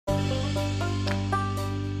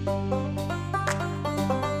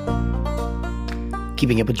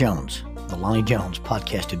Keeping Up with Jones, the Lonnie Jones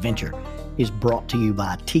podcast adventure, is brought to you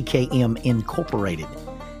by TKM Incorporated.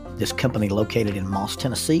 This company, located in Moss,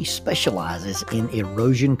 Tennessee, specializes in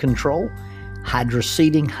erosion control,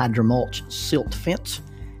 hydroseeding, hydromulch, silt fence.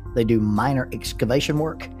 They do minor excavation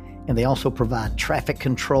work, and they also provide traffic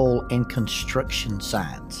control and construction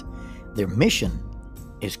signs. Their mission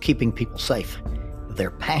is keeping people safe. Their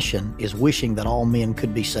passion is wishing that all men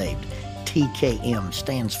could be saved. TKM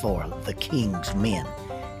stands for The King's Men.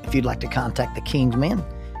 If you'd like to contact The King's Men,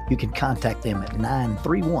 you can contact them at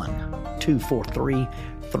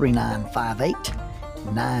 931-243-3958,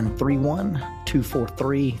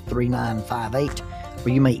 931-243-3958, or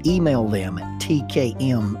you may email them at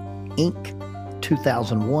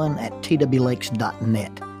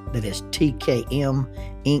tkminc2001@twlakes.net. That is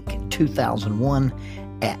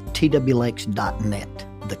tkminc2001@twlakes.net.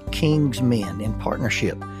 The King's Men, in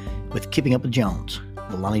partnership with Keeping Up with Jones,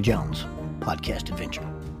 the Lonnie Jones podcast adventure.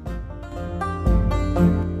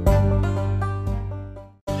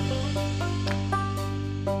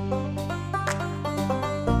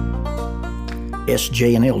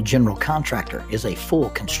 SJ&L General Contractor is a full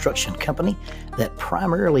construction company that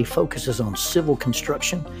primarily focuses on civil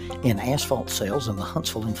construction and asphalt sales in the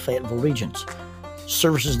Huntsville and Fayetteville regions.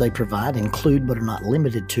 Services they provide include, but are not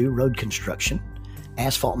limited to, road construction,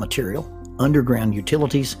 asphalt material, underground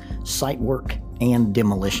utilities, site work, and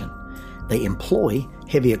demolition. They employ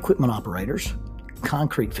heavy equipment operators,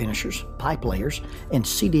 concrete finishers, pipe layers, and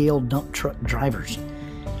CDL dump truck drivers.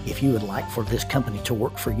 If you would like for this company to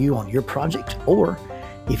work for you on your project, or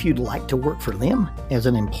if you'd like to work for them as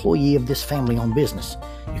an employee of this family-owned business,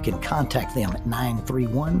 you can contact them at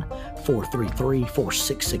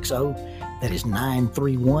 931-433-4660. That is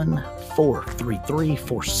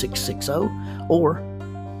 931-433-4660, or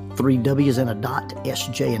 3W's and a dot,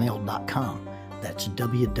 sjnl.com. That's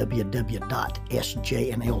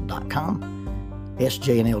www.sjnl.com.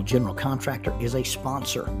 SJ&L General Contractor is a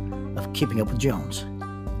sponsor of Keeping Up with Jones,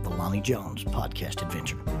 the Lonnie Jones podcast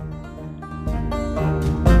adventure.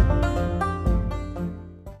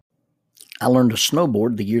 I learned to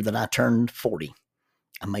snowboard the year that I turned 40.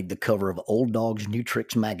 I made the cover of Old Dog's New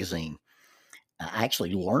Tricks magazine. I actually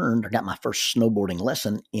got my first snowboarding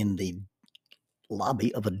lesson in the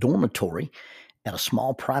lobby of a dormitory at a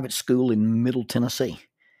small private school in Middle Tennessee.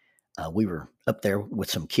 We were up there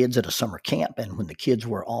with some kids at a summer camp, and when the kids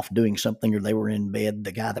were off doing something or they were in bed,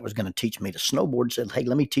 the guy that was going to teach me to snowboard said, "Hey,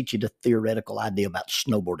 let me teach you the theoretical idea about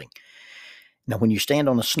snowboarding." Now, when you stand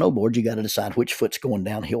on a snowboard, you got to decide which foot's going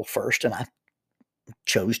downhill first, and I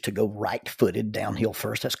chose to go right-footed downhill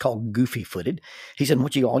first. That's called goofy-footed. He said,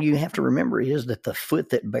 all you have to remember is that the foot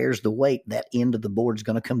that bears the weight, that end of the board is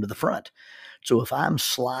going to come to the front. So if I'm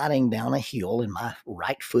sliding down a hill and my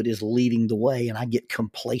right foot is leading the way and I get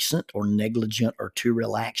complacent or negligent or too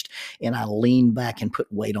relaxed and I lean back and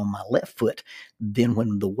put weight on my left foot, then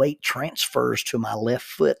when the weight transfers to my left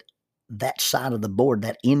foot, that side of the board,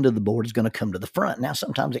 that end of the board is going to come to the front. Now,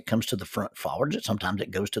 sometimes it comes to the front forwards, and sometimes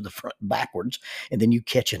it goes to the front backwards, and then you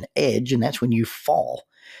catch an edge, and that's when you fall.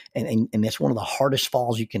 And that's one of the hardest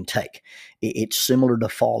falls you can take. It's similar to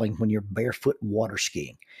falling when you're barefoot water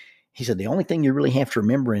skiing. He said the only thing you really have to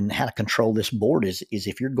remember in how to control this board is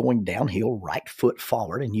if you're going downhill, right foot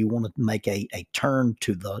forward, and you want to make a turn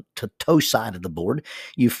to the toe side of the board,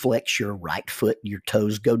 you flex your right foot, your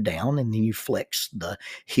toes go down, and then you flex the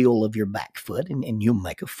heel of your back foot, and you'll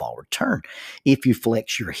make a forward turn. If you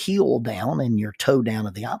flex your heel down and your toe down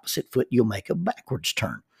of the opposite foot, you'll make a backwards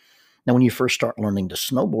turn. Now, when you first start learning to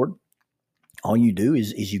snowboard, all you do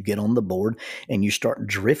is you get on the board and you start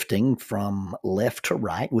drifting from left to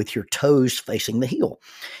right with your toes facing the heel.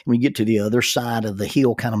 When you get to the other side of the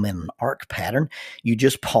heel, kind of in an arc pattern, you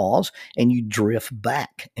just pause and you drift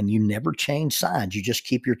back, and you never change sides. You just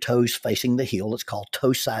keep your toes facing the heel. It's called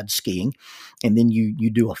toe side skiing. And then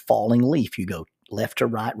you do a falling leaf. You go left to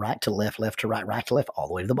right, right to left to right, right to left, all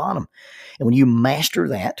the way to the bottom. And when you master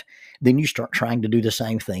that, then you start trying to do the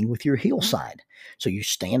same thing with your heel side. So you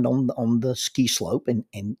stand on the ski slope and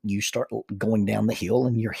you start going down the hill,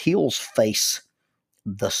 and your heels face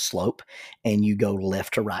the slope, and you go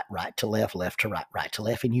left to right, right to left to right, right to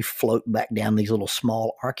left, and you float back down these little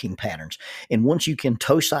small arcing patterns. And once you can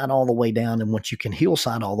toe side all the way down, and once you can heel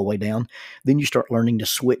side all the way down, then you start learning to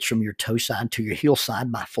switch from your toe side to your heel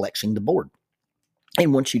side by flexing the board.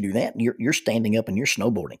 And once you do that, you're standing up and you're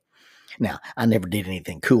snowboarding. Now, I never did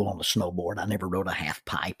anything cool on the snowboard. I never rode a half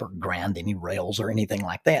pipe or ground any rails or anything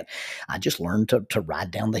like that. I just learned to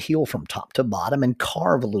ride down the hill from top to bottom and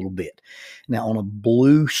carve a little bit. Now, on a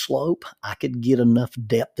blue slope, I could get enough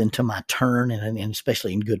depth into my turn, and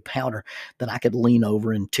especially in good powder, that I could lean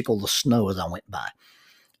over and tickle the snow as I went by.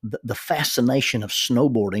 The fascination of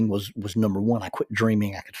snowboarding was number one. I quit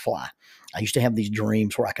dreaming I could fly. I used to have these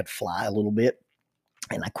dreams where I could fly a little bit,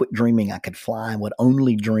 and I quit dreaming I could fly and would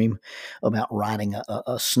only dream about riding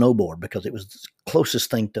a snowboard because it was the closest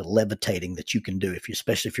thing to levitating that you can do,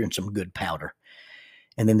 especially if you're in some good powder.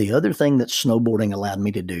 And then the other thing that snowboarding allowed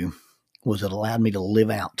me to do was it allowed me to live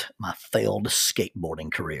out my failed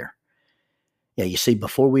skateboarding career. Yeah, you see,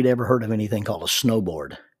 before we'd ever heard of anything called a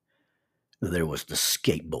snowboard, there was the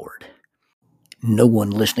skateboard. No one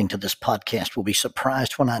listening to this podcast will be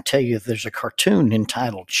surprised when I tell you there's a cartoon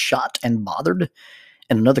entitled Shot and Bothered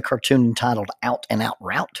and another cartoon entitled Out and Out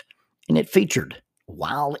Route, and it featured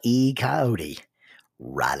Wile E. Coyote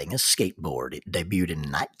riding a skateboard. It debuted in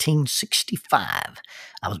 1965.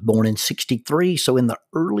 I was born in 63, so in the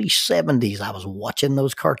early 70s, I was watching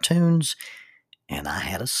those cartoons, and I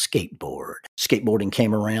had a skateboard. Skateboarding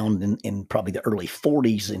came around in probably the early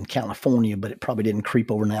 40s in California, but it probably didn't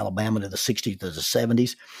creep over in Alabama to the 60s to the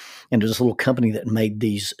 70s. And there's this little company that made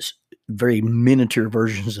these very miniature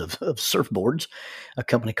versions of surfboards, a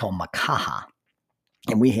company called Makaha.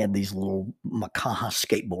 And we had these little Makaha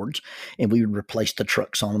skateboards, and we would replace the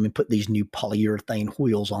trucks on them and put these new polyurethane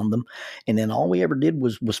wheels on them. And then all we ever did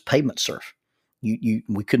was pavement surf.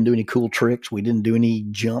 We couldn't do any cool tricks. We didn't do any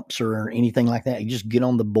jumps or anything like that. You just get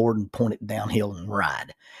on the board and point it downhill and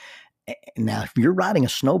ride. Now, if you're riding a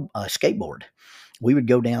skateboard, we would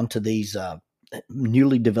go down to these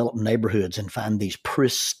newly developed neighborhoods and find these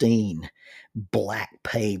pristine black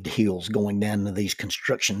paved hills going down to these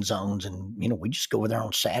construction zones. And, we just go over there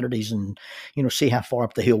on Saturdays and, see how far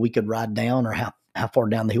up the hill we could ride down or how far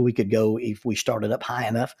down the hill we could go if we started up high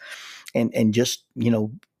enough and just,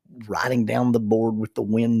 riding down the board with the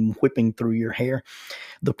wind whipping through your hair.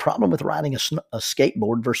 The problem with riding a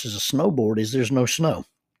skateboard versus a snowboard is there's no snow.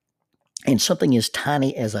 And something as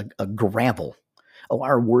tiny as a gravel. Oh,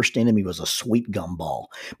 our worst enemy was a sweet gum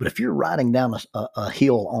ball. But if you're riding down a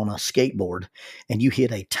hill on a skateboard and you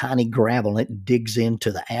hit a tiny gravel and it digs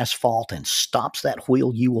into the asphalt and stops that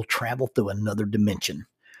wheel, you will travel through another dimension.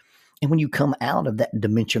 And when you come out of that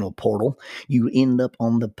dimensional portal, you end up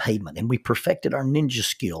on the pavement. And we perfected our ninja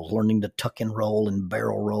skills, learning to tuck and roll and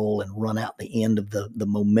barrel roll and run out the end of the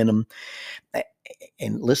momentum.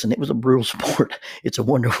 And listen, it was a brutal sport. It's a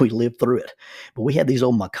wonder we lived through it. But we had these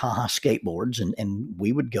old Makaha skateboards, and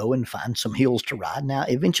we would go and find some hills to ride. Now,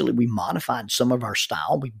 eventually we modified some of our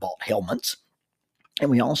style. We bought helmets. And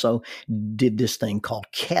we also did this thing called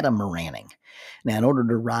catamaraning. Now, in order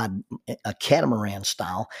to ride a catamaran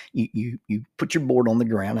style, you put your board on the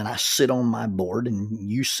ground, and I sit on my board, and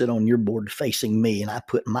you sit on your board facing me, and I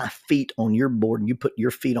put my feet on your board, and you put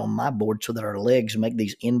your feet on my board so that our legs make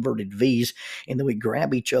these inverted V's, and then we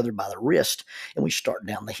grab each other by the wrist, and we start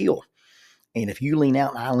down the hill. And if you lean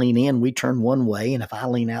out and I lean in, we turn one way. And if I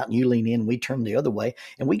lean out and you lean in, we turn the other way.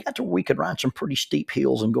 And we got to where we could ride some pretty steep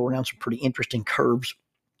hills and go around some pretty interesting curves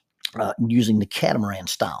using the catamaran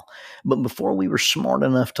style. But before we were smart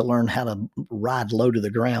enough to learn how to ride low to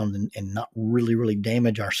the ground and not really, really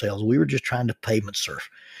damage ourselves, we were just trying to pavement surf.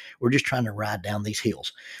 We're just trying to ride down these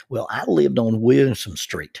hills. Well, I lived on Williamson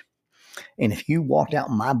Street. And if you walked out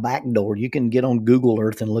my back door, you can get on Google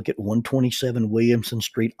Earth and look at 127 Williamson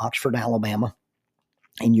Street, Oxford, Alabama.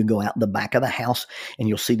 And you go out the back of the house and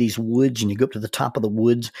you'll see these woods, and you go up to the top of the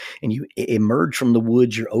woods and you emerge from the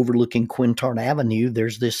woods. You're overlooking Quintard Avenue.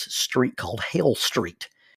 There's this street called Hale Street.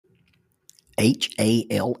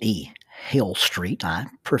 Hale. Hale Street. I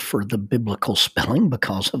prefer the biblical spelling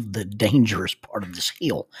because of the dangerous part of this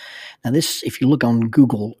hill. Now, this, if you look on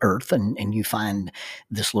Google Earth and you find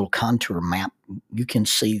this little contour map, you can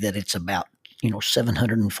see that it's about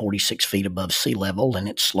 746 feet above sea level, and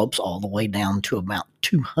it slopes all the way down to about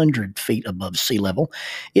 200 feet above sea level.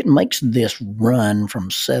 It makes this run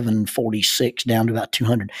from 746 down to about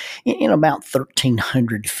 200 in about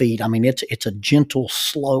 1,300 feet. I mean, it's a gentle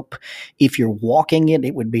slope. If you're walking it,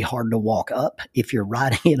 it would be hard to walk up. If you're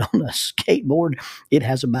riding it on a skateboard, it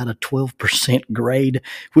has about a 12% grade,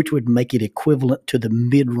 which would make it equivalent to the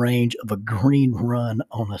mid-range of a green run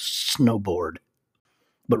on a snowboard.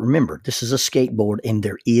 But remember, this is a skateboard and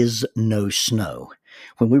there is no snow.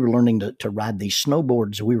 When we were learning to ride these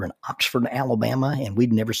snowboards, we were in Oxford, Alabama, and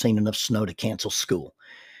we'd never seen enough snow to cancel school.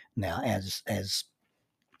 Now, as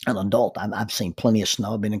an adult, I've seen plenty of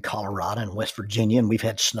snow. I've been in Colorado and West Virginia, and we've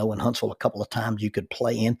had snow in Huntsville a couple of times you could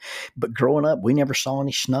play in. But growing up, we never saw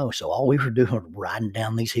any snow. So all we were doing was riding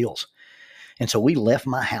down these hills. And so we left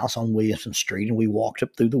my house on Williamson Street and we walked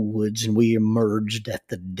up through the woods and we emerged at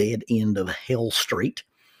the dead end of Hill Street.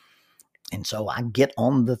 And so I get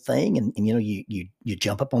on the thing and you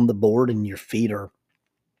jump up on the board and your feet are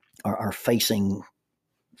facing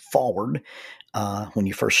forward. When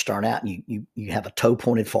you first start out, you have a toe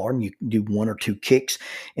pointed forward and you do one or two kicks,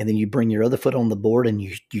 and then you bring your other foot on the board and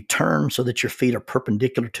you turn so that your feet are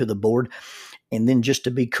perpendicular to the board. And then just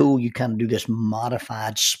to be cool, you kind of do this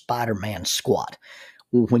modified Spider-Man squat.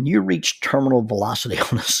 Well, when you reach terminal velocity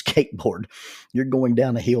on a skateboard, you're going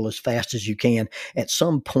down a hill as fast as you can. At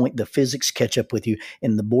some point, the physics catch up with you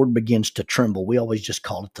and the board begins to tremble. We always just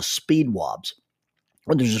call it the speed wobs.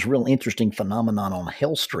 Well, there's this real interesting phenomenon on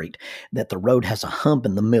Hill Street that the road has a hump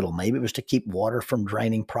in the middle. Maybe it was to keep water from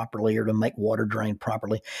draining properly or to make water drain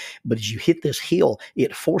properly. But as you hit this hill,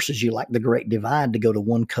 it forces you like the Great Divide to go to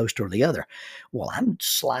one coast or the other. Well, I'm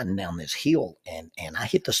sliding down this hill and I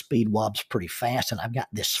hit the speed wobs pretty fast, and I've got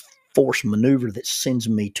this force maneuver that sends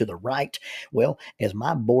me to the right. Well, as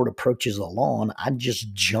my board approaches the lawn, I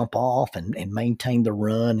just jump off and maintain the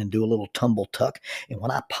run and do a little tumble tuck. And when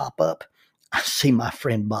I pop up, I see my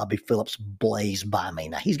friend Bobby Phillips blaze by me.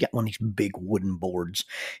 Now, he's got one of these big wooden boards.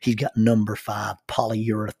 He's got number 5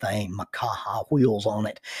 polyurethane Makaha wheels on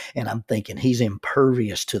it. And I'm thinking he's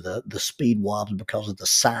impervious to the speed wobs because of the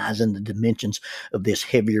size and the dimensions of this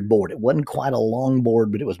heavier board. It wasn't quite a long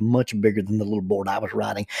board, but it was much bigger than the little board I was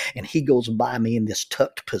riding. And he goes by me in this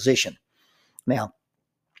tucked position. Now,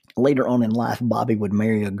 later on in life, Bobby would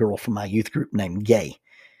marry a girl from my youth group named Gay.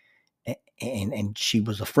 And she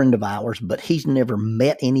was a friend of ours, but he's never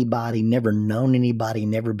met anybody, never known anybody,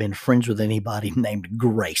 never been friends with anybody named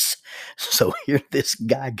Grace. So here this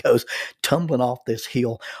guy goes tumbling off this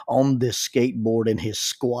hill on this skateboard in his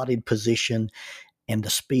squatted position, and the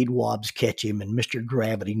speed wobs catch him, and Mr.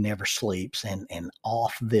 Gravity never sleeps, and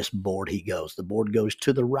off this board he goes. The board goes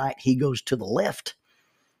to the right, he goes to the left,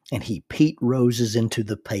 and he Pete Roses into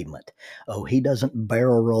the pavement. Oh, he doesn't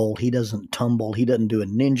barrel roll. He doesn't tumble. He doesn't do a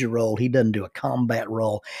ninja roll. He doesn't do a combat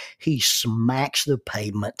roll. He smacks the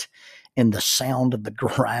pavement, and the sound of the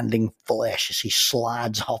grinding flesh as he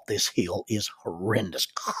slides off this hill is horrendous.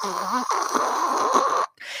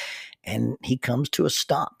 And he comes to a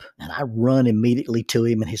stop, and I run immediately to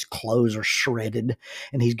him, and his clothes are shredded,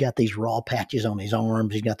 and he's got these raw patches on his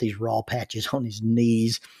arms. He's got these raw patches on his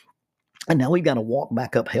knees. And now we've got to walk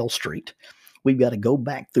back up Hill Street. We've got to go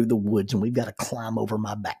back through the woods, and we've got to climb over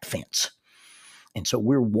my back fence. And so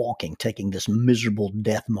we're walking, taking this miserable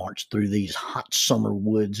death march through these hot summer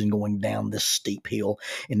woods and going down this steep hill.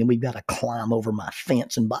 And then we've got to climb over my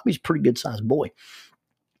fence. And Bobby's a pretty good-sized boy.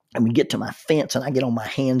 And we get to my fence, and I get on my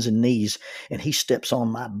hands and knees, and he steps on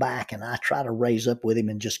my back, and I try to raise up with him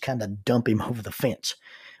and just kind of dump him over the fence.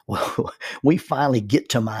 Well, we finally get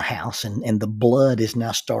to my house, and the blood is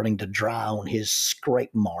now starting to dry on his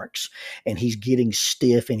scrape marks, and he's getting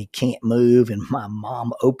stiff and he can't move. And my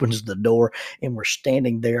mom opens the door, and we're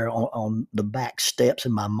standing there on the back steps,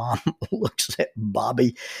 and my mom looks at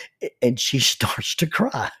Bobby and she starts to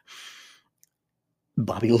cry.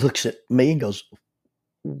 Bobby looks at me and goes,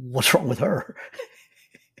 "What's wrong with her?"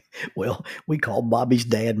 Well, we call Bobby's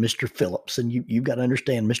dad Mr. Phillips, and you got to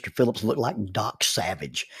understand, Mr. Phillips looked like Doc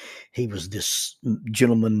Savage. He was this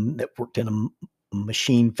gentleman that worked in a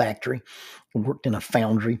machine factory, worked in a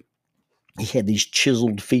foundry. He had these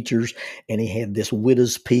chiseled features, and he had this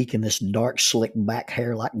widow's peak and this dark, slick back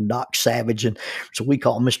hair like Doc Savage. And so we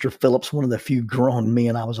call Mr. Phillips one of the few grown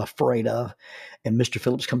men I was afraid of. And Mr.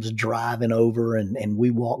 Phillips comes driving over, and we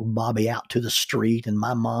walk Bobby out to the street, and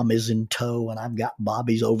my mom is in tow, and I've got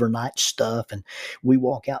Bobby's overnight stuff. And we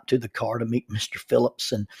walk out to the car to meet Mr.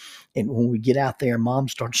 Phillips. And when we get out there, Mom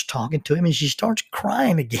starts talking to him, and she starts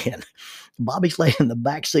crying again. Bobby's laying in the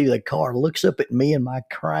back seat of the car, looks up at me and my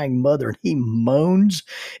crying mother, and he moans.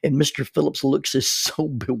 And Mr. Phillips looks as so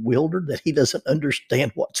bewildered that he doesn't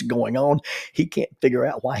understand what's going on. He can't figure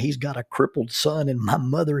out why he's got a crippled son, and my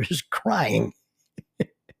mother is crying.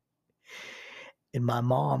 And my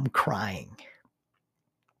mom crying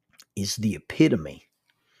is the epitome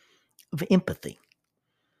of empathy.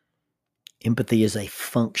 Empathy is a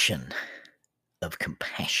function of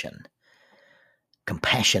compassion.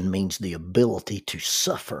 Compassion means the ability to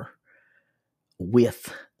suffer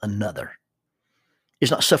with another.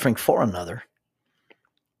 It's not suffering for another.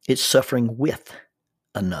 It's suffering with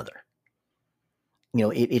another.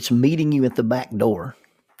 It's meeting you at the back door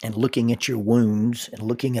and looking at your wounds and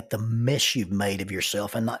looking at the mess you've made of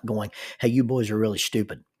yourself and not going, "Hey, you boys are really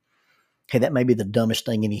stupid. Hey, that may be the dumbest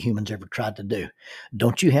thing any human's ever tried to do.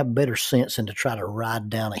 Don't you have better sense than to try to ride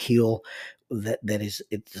down a hill that is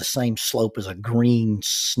it's the same slope as a green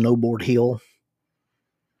snowboard hill?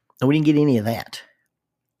 And we didn't get any of that.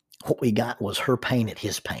 What we got was her pain at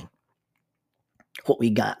his pain. What we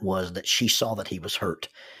got was that she saw that he was hurt,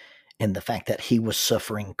 and the fact that he was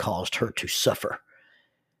suffering caused her to suffer.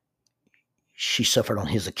 She suffered on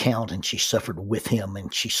his account, and she suffered with him,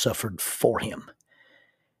 and she suffered for him.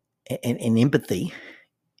 And empathy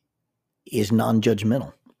is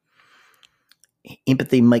non-judgmental.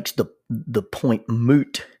 Empathy makes the point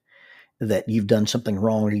moot that you've done something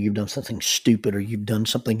wrong, or you've done something stupid, or you've done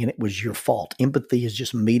something and it was your fault. Empathy is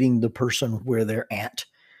just meeting the person where they're at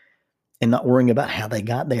and not worrying about how they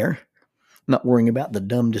got there, not worrying about the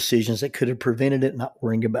dumb decisions that could have prevented it, not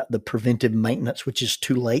worrying about the preventive maintenance, which is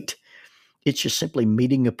too late. It's just simply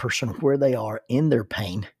meeting a person where they are in their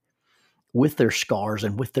pain, with their scars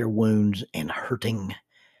and with their wounds, and hurting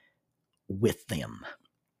with them.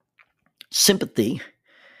 Sympathy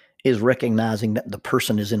is recognizing that the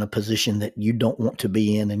person is in a position that you don't want to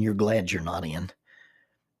be in and you're glad you're not in.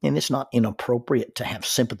 And it's not inappropriate to have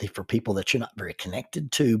sympathy for people that you're not very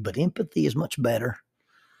connected to, but empathy is much better.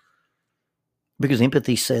 Because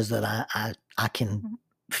empathy says that I can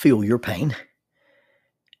feel your pain.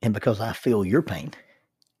 And because I feel your pain,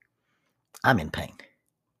 I'm in pain.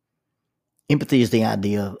 Empathy is the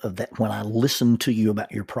idea of that when I listen to you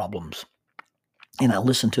about your problems, and I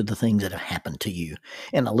listen to the things that have happened to you,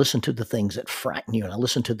 and I listen to the things that frighten you, and I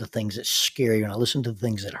listen to the things that scare you, and I listen to the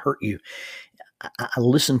things that hurt you. I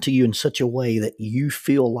listen to you in such a way that you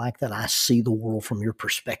feel like that I see the world from your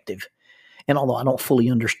perspective. And although I don't fully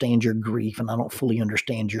understand your grief, and I don't fully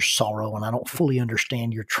understand your sorrow, and I don't fully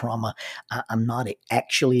understand your trauma, I'm not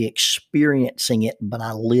actually experiencing it, but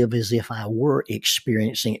I live as if I were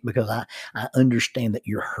experiencing it, because I understand that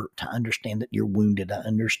you're hurt. I understand that you're wounded. I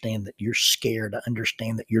understand that you're scared. I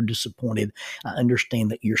understand that you're disappointed. I understand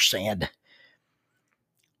that you're sad.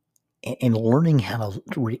 And learning how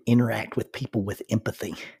to interact with people with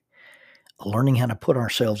empathy, learning how to put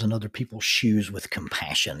ourselves in other people's shoes with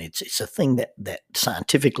compassion. It's a thing that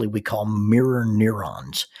scientifically we call mirror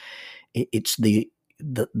neurons. It's the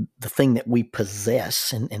thing that we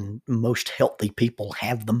possess, and most healthy people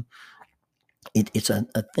have them. It's a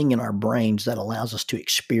thing in our brains that allows us to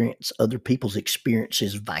experience other people's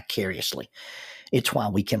experiences vicariously. It's why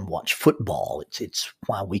we can watch football. It's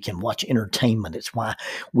why we can watch entertainment. It's why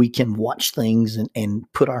we can watch things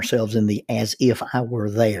and put ourselves in the as if I were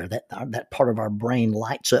there. That part of our brain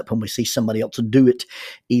lights up when we see somebody else do it,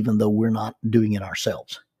 even though we're not doing it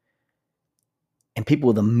ourselves. And people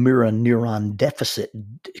with a mirror neuron deficit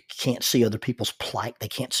can't see other people's plight. They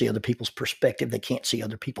can't see other people's perspective. They can't see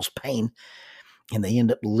other people's pain. And they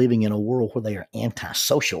end up living in a world where they are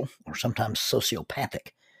antisocial or sometimes sociopathic.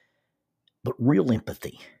 But real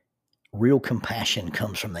empathy, real compassion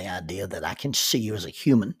comes from the idea that I can see you as a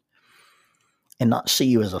human, and not see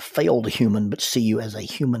you as a failed human, but see you as a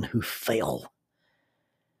human who fell.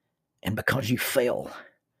 And because you fell,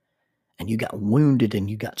 and you got wounded, and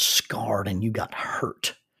you got scarred, and you got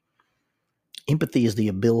hurt, empathy is the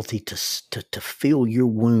ability to feel your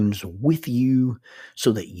wounds with you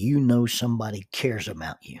so that you know somebody cares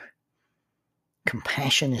about you.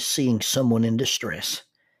 Compassion is seeing someone in distress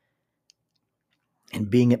and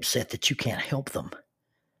being upset that you can't help them,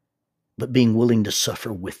 but being willing to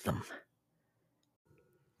suffer with them.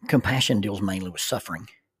 Compassion deals mainly with suffering.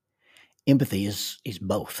 Empathy is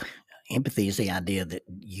both. Empathy is the idea that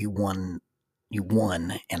you won,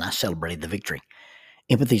 and I celebrated the victory.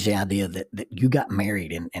 Empathy is the idea that you got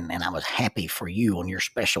married, and I was happy for you on your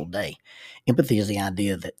special day. Empathy is the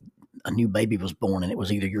idea that a new baby was born, and it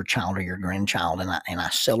was either your child or your grandchild, and I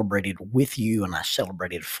celebrated with you, and I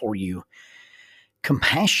celebrated for you.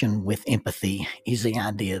 Compassion with empathy is the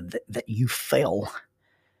idea that you fell,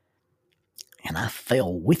 and I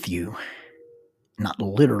fell with you, not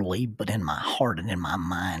literally, but in my heart and in my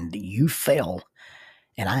mind. You fell,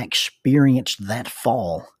 and I experienced that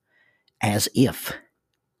fall as if.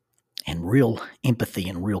 And real empathy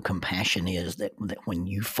and real compassion is that when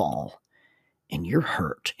you fall and you're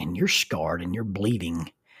hurt and you're scarred and you're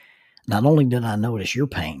bleeding, not only did I notice your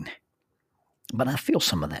pain, but I feel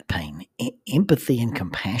some of that pain. Empathy and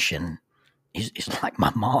compassion is like my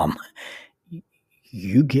mom.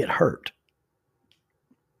 You get hurt,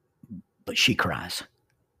 but she cries.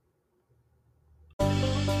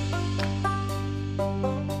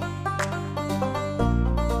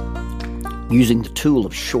 Using the tool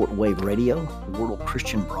of shortwave radio, World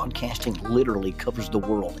Christian Broadcasting literally covers the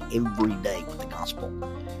world every day with the gospel.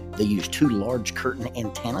 They use 2 large curtain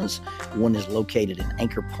antennas. One is located in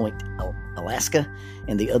Anchor Point, Alaska,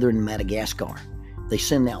 and the other in Madagascar. They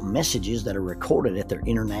send out messages that are recorded at their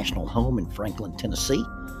international home in Franklin, Tennessee.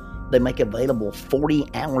 They make available 40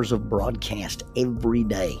 hours of broadcast every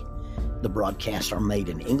day. The broadcasts are made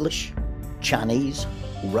in English, Chinese,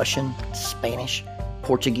 Russian, Spanish,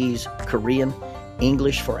 Portuguese, Korean,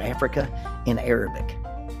 English for Africa, and Arabic.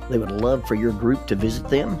 They would love for your group to visit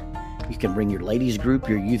them. You can bring your ladies group,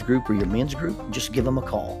 your youth group, or your men's group. Just give them a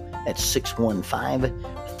call at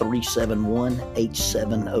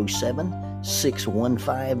 615-371-8707,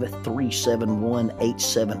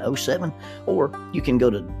 615-371-8707, or you can go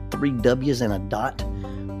to 3Ws and a dot,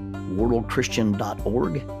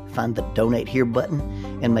 worldchristian.org, find the Donate Here button,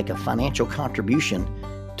 and make a financial contribution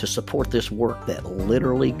to support this work that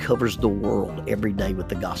literally covers the world every day with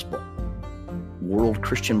the gospel. World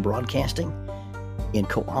Christian Broadcasting, in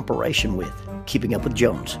cooperation with Keeping Up with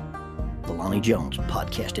Jones, the Lonnie Jones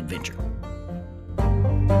podcast adventure.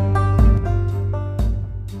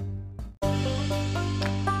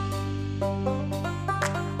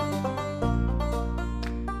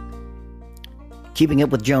 Keeping Up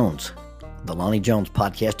with Jones, the Lonnie Jones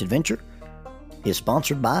podcast adventure, is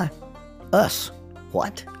sponsored by us.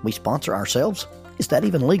 What? We sponsor ourselves? Is that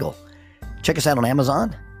even legal? Check us out on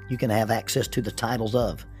Amazon. You can have access to the titles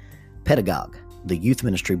of Pedagogue, the youth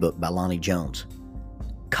ministry book by Lonnie Jones;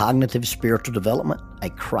 Cognitive Spiritual Development, a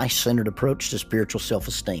Christ-centered approach to spiritual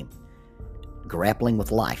self-esteem; Grappling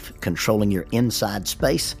with Life, Controlling Your Inside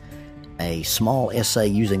Space, a small essay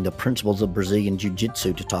using the principles of Brazilian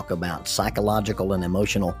Jiu-Jitsu to talk about psychological and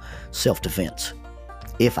emotional self-defense;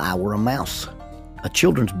 If I Were a Mouse, a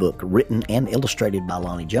children's book written and illustrated by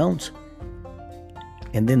Lonnie Jones;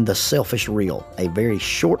 and then The Selfish Reel, a very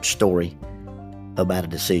short story about a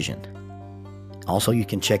decision. Also, you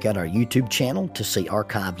can check out our YouTube channel to see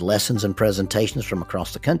archived lessons and presentations from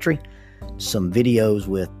across the country, some videos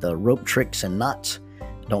with rope tricks and knots.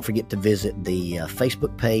 Don't forget to visit the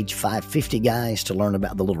Facebook page 550 Guys to learn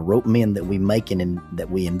about the little rope men that we make and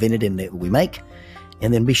that we invented and that we make.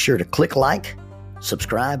 And then be sure to click like,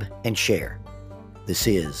 subscribe, and share. This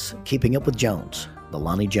is Keeping Up with Jones, the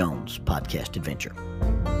Lonnie Jones podcast adventure.